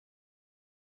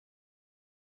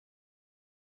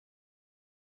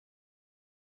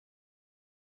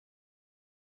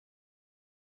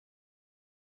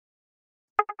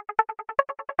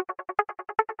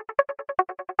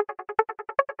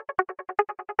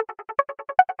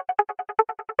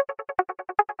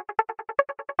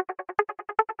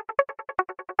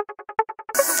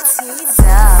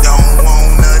Don't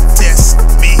wanna test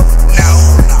me, no.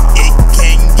 It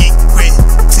can get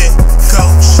critical.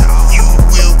 You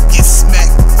will get smacked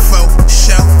for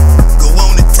sure. Go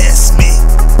on and test me,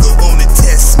 go on and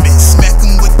test me. Smack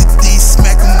 'em with the D,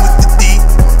 smack 'em with the D.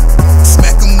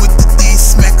 Smack 'em with the D,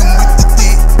 smack 'em with the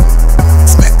D.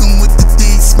 Smack 'em with the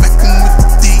D, smack 'em with the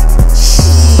D.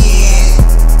 Shit.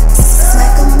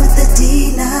 Smack 'em with the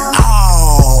D now.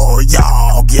 Oh,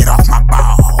 y'all get off my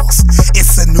balls.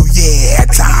 It's a new year,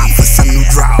 time for some new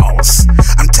draws.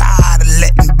 I'm tired of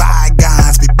letting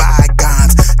bygones be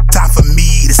bygones. Time for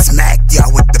me to smack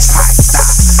y'all with the python.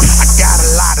 I got a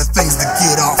lot of things to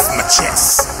get off my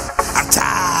chest. I'm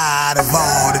tired of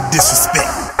all the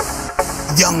disrespect.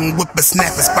 Young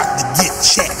whippersnappers about to get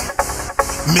checked.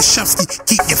 Miss Shumsky,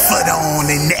 keep your foot on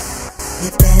their neck. You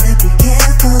better be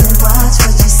careful and watch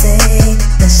what you say.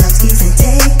 The Shumskies ain't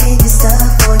taking your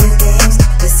stuff or your games.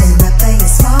 Listen, I play it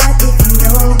smart if you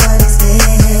know what is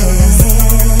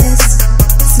this.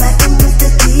 Smack 'em with the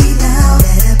D now.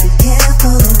 Better be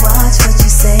careful and watch what you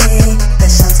say. The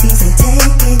Shumskies ain't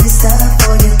taking your stuff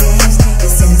or your games.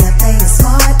 Listen, I play it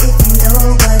smart if you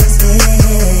know what is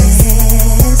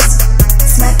this.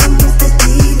 Smack 'em with the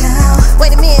D now.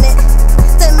 Wait a minute,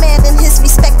 demanding his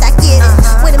respect, I get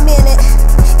it. Wait a minute,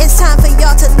 it's time for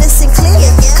y'all to listen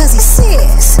clear, cause he's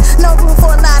serious. No room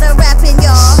for a lot of rapping,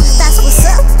 y'all. That's what's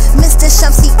up, Mr.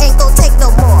 Shumsky ain't gon' take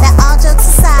no more. Now all jokes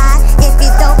aside, if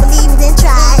you don't believe me then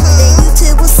try. Then you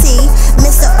too will see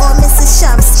Mr. or Mrs.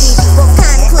 Shumsky will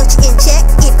kinda put you in check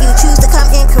if you choose to come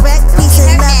incorrect. Peace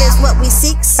and love is what we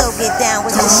seek, so get down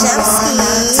with the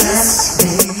Shumskies.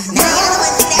 Now you know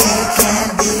what to do. It can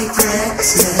be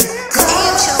critical.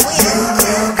 Damn sure will. You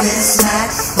will get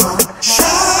smacked for sure.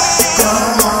 Go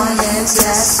on and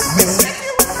test me.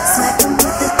 Smack 'em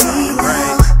with the D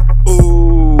now.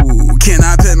 Ooh, can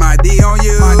I put my D on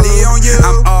you? My D on you?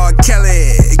 I'm R.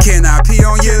 Kelly. Can I pee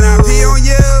on you? Can I pee on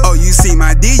you? Oh, you see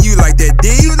my D? You like that D?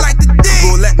 You like the D?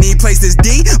 Well, let me place this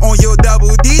D on your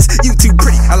double D's. You too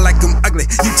pretty, I like them ugly.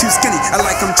 You too skinny, I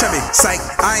like them chubby. Psych,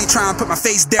 I ain't trying to put my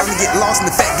face down and get lost in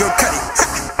the fat girl cutty.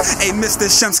 Hey, Mr.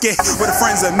 Shumsky, we're the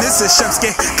friends of Mrs.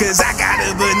 Shumsky, cause I got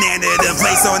a banana to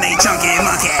place on a chunky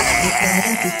monkey. You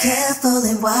better be careful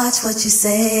and watch what you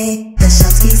say. The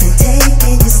Shumskies ain't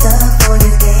taking your stuff or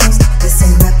your games.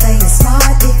 Listen, I play it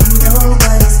smart if you know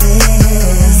what is this.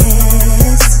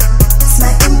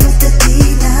 Smack 'em with